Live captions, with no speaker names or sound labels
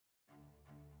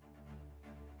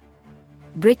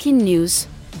Breaking news: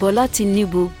 Bola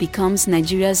Tinubu becomes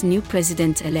Nigeria's new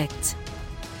president-elect.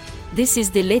 This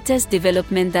is the latest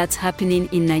development that's happening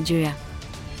in Nigeria.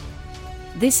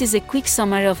 This is a quick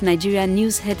summary of Nigeria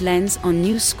news headlines on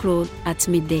Newscroll at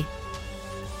midday.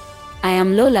 I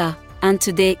am Lola, and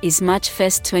today is March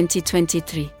 1st,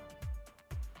 2023.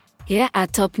 Here are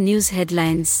top news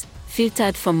headlines,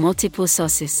 filtered from multiple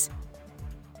sources.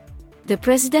 The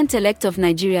President-elect of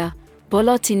Nigeria,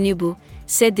 Bola Tinubu,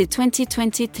 said the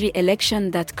 2023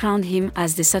 election that crowned him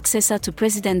as the successor to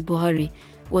President Buhari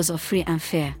was free and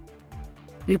fair.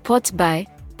 Report by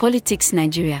Politics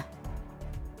Nigeria.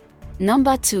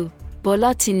 Number 2,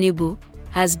 Bola Tinubu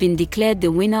has been declared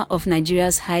the winner of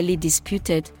Nigeria's highly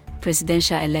disputed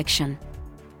presidential election.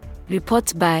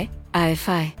 Report by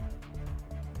IFI.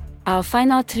 Our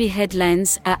final three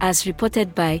headlines are as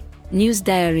reported by News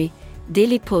Diary,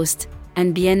 Daily Post,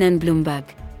 and BNN Bloomberg.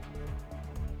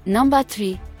 Number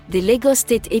 3, the Lagos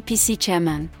State APC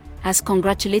Chairman has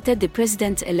congratulated the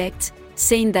President-elect,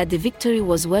 saying that the victory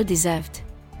was well-deserved.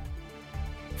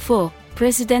 4,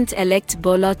 President-elect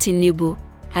Bola Tinubu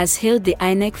has hailed the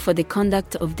INEC for the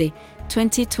conduct of the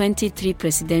 2023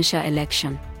 presidential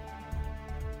election.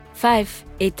 5,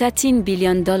 a $13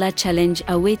 billion challenge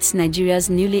awaits Nigeria's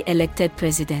newly elected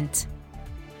president.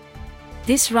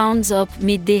 This rounds up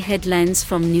midday headlines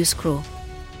from Newscroll.